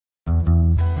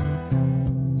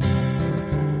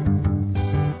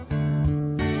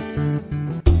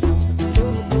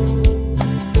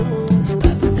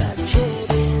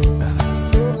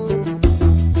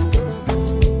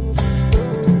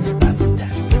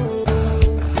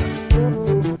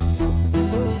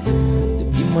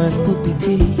tout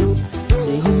petit,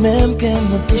 c'est vous-même qui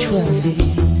m'ont choisi.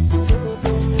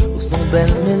 Ou son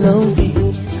belle mélodie,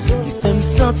 qui fait me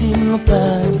sentir mon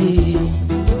paradis.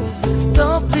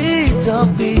 Tant pis,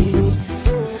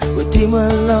 ou dis-moi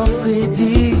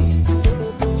l'enfrédit.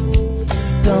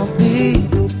 Tant pis,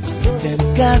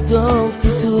 fais-moi cadeau, tu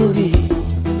souris.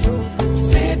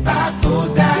 C'est pas trop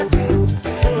date,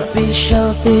 Ma puis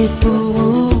chanter pour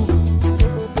vous.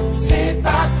 c'est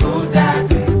pas trop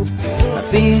date, Ma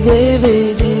puis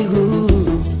rêver de vous.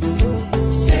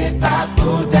 c'est pas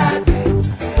trop date,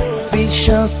 Ma puis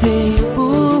chanter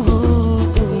pour vous.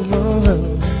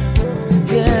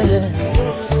 Yeah.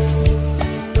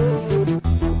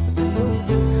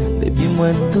 Depuis moi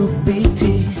tout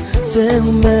petit, c'est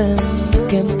vous-même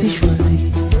qui m'avez choisi.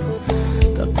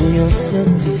 T'as couillé un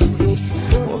Saint-Esprit,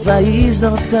 m'envahis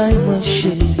d'entrailles, moi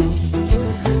chérie.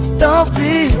 Tant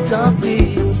pis,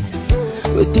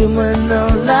 mettez-moi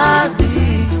dans la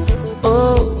vie.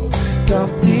 Oh, tant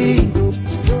pis,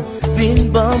 viens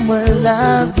bon moi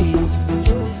la vie.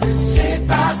 c'est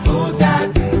pas trop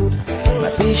date, Ma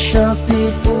puis chanter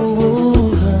pour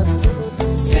vous.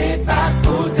 c'est pas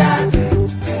trop date,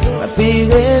 Ma puis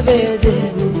rêver de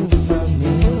vous,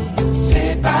 mamie.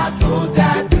 c'est pas trop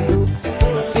date,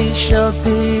 Ma puis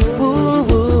chanter pour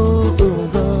vous.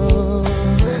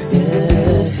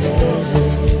 Yeah.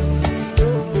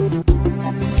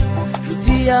 Je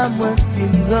dis à moi,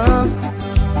 film grand,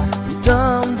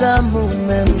 autant d'amour,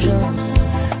 même genre.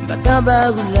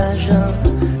 Bacabar ou l'argent,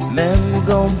 même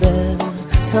gombel,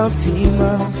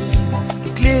 sentiment.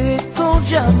 Éclairé ton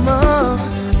diamant,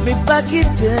 mais pas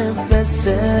quitter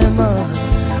forcément.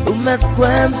 Ou mettre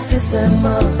quoi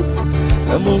sincèrement,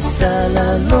 l'amour ça là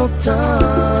longtemps.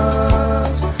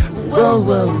 Wow,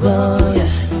 wow, wow, yeah.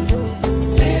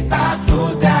 c'est pas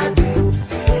trop date,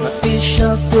 Ma puis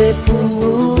chanter pour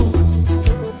vous.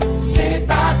 c'est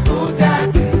pas trop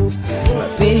date, Ma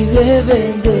puis rêver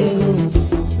de vous.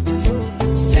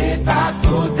 c'est pas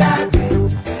trop date,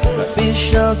 Ma puis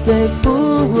chanter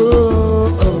pour vous.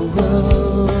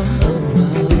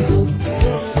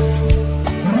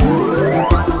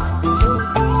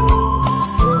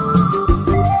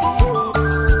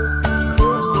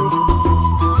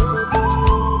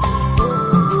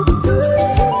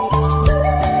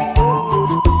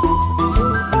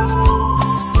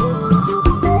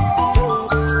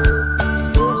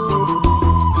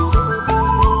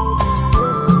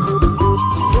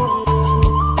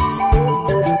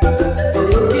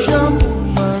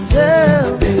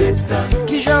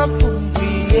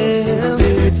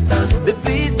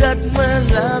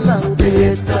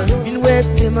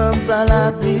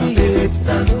 Qui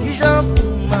j'en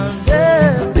pour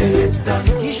manger,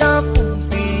 qui j'en pour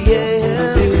prier.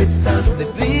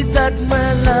 Depuis date moi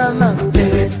la main,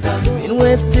 il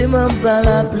ouait m'en bas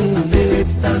la pluie.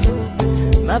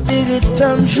 Ma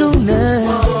véritable journée,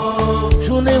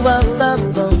 journée va pas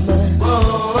pour moi.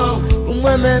 Pour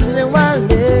moi mener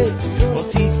aller, mon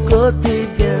petit côté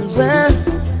bien loin.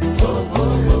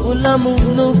 Pour l'amour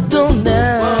nous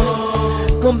donner,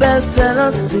 comme belle fait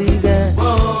l'ancien.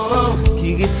 Qui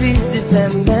refuse de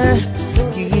faire main,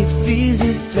 qui refuse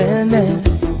de faire nain.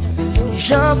 Qui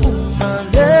j'en pour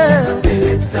manger,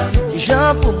 qui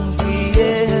j'en pour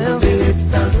prier.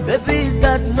 Depuis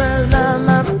date moi la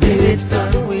ma pète,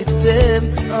 oui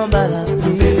t'aimes en bas la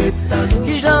pluie.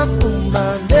 Qui j'en pour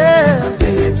manger,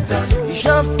 qui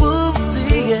j'en pour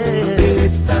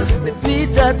prier. Depuis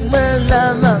date moi la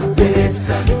ma pète,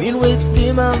 oui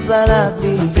t'aimes en bas la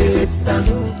pluie.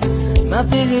 Ma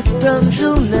véritable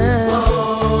journée,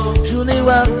 journée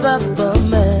va pas pour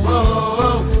moi.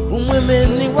 Pour moi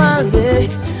mener aller,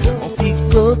 mon petit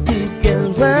côté bien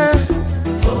loin.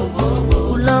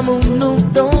 Pour l'amour nous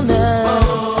donner,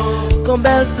 comme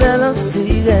belle belle en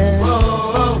sirène.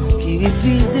 Qui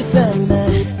refuse de faire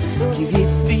nain, qui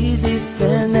refuse de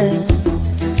faire nain.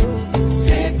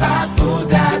 c'est pas trop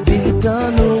date,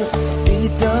 Véritable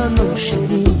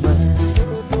chérie,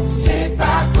 c'est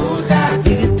pas trop date,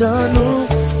 véritable.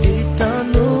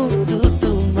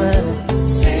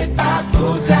 c'est pas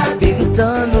trop date,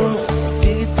 Véritable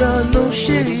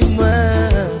chérie, moi.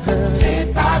 c'est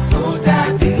pas trop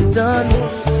date, Véritable,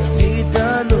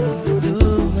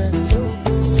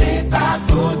 c'est pas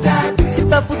trop date, c'est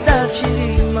pas pour ta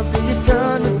chérie, ma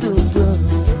véritable tout.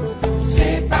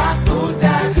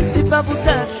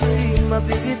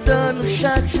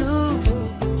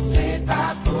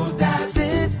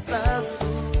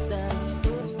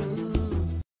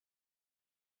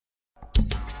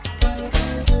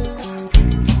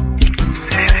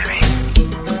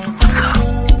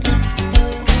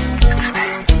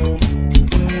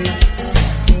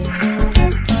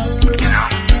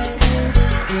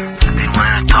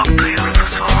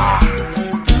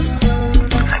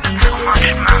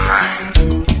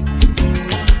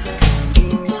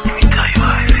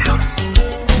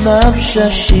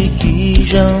 chercher qui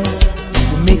j'en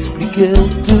pour m'expliquer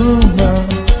tout man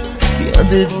qui en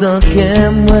dedans qu'est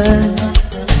moi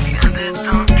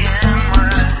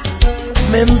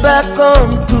même pas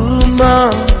comme tout man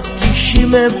qui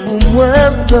chimé pour moi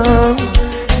dans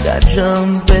quatre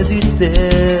jambes perdu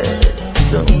tête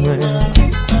dans moi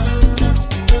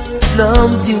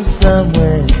l'homme dit ça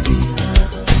moi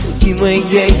qui moi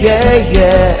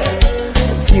yeah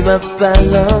comme si ma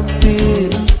parole en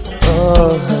pire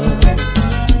oh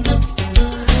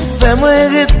fais-moi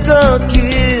être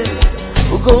tranquille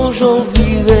ou quand j'en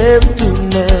vivrai tout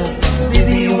même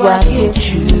baby why can't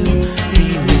you be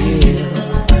here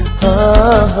All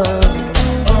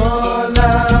I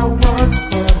want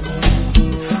from you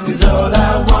is all I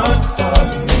want from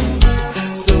me.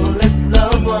 So let's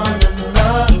love one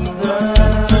another.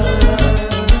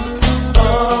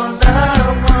 All I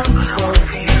want from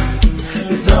you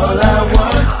is all I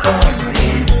want from me.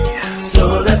 So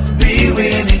let's be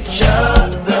with each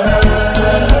other.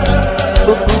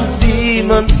 Beaucoup de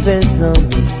monde fait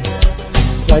ami,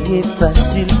 ça devient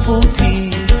facile pour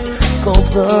dire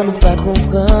comprendre ou pas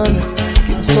comprendre.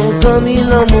 Sans amis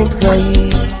l'amour trahi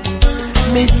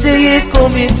mais essayez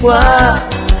combien de fois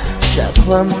chaque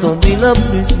fois me tombe la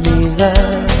plus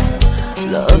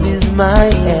miracle love is my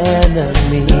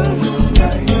enemy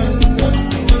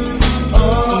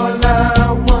All I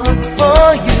want for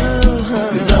you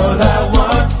is all I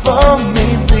want for me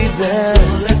baby so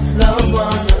let's love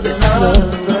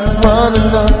one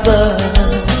another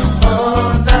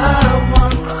All I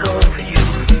want from you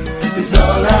is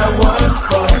all I want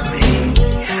from me.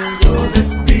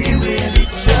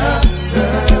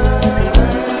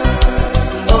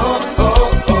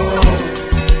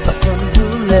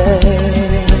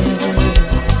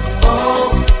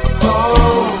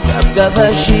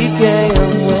 Chique et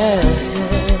ouais.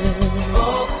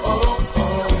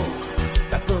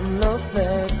 Pas comme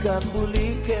l'enfer, Kabouli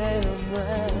et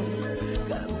ouais.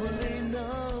 Kabouli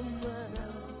non.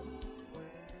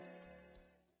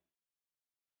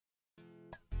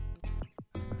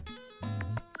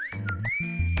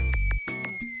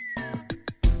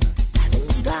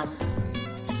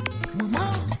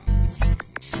 Maman.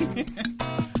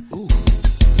 Oh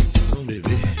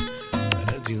bébé, elle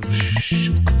a dit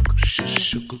chocolat.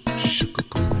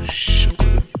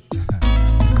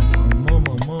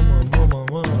 Maman.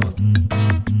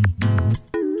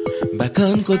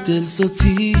 Bacan côté le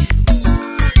sorti,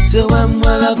 c'est ouais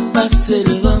moi la passé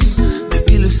devant,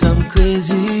 depuis le sam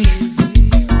crazy.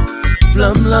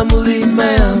 Flamme la mouli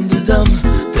mais en dedans,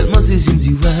 tellement c'est me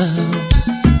dit wow.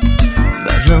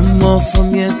 Bah j'en m'en fais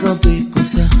bien camper comme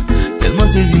ça, tellement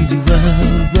c'est me dit wow.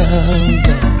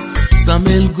 Ça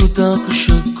met le goût en que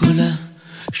chocolat,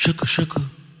 choco.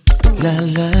 La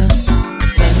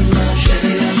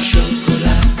manger un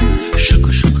chocolat,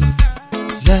 choco.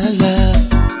 La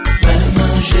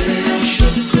manger un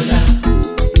chocolat.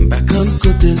 Bacan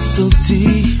côté le sorti,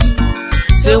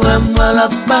 c'est ouais moi la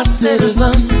passé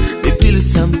devant, depuis le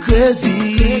sam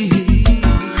crazy.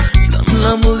 Flamme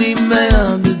la mouli mais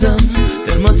en dedans,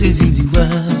 tellement c'est me dit wow.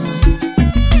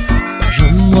 Bah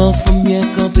j'en m'en fais bien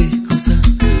camper comme ça,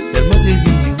 tellement c'est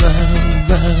me dit wow.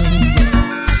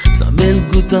 Ça met le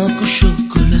goût en que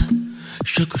chocolat,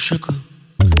 choco.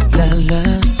 La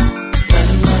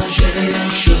manger un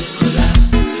chocolat,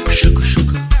 choco.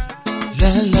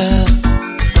 La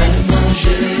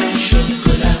manger un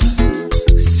chocolat.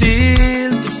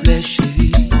 S'il te plaît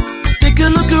chérie, take a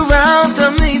look around,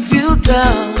 tell me if you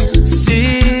down.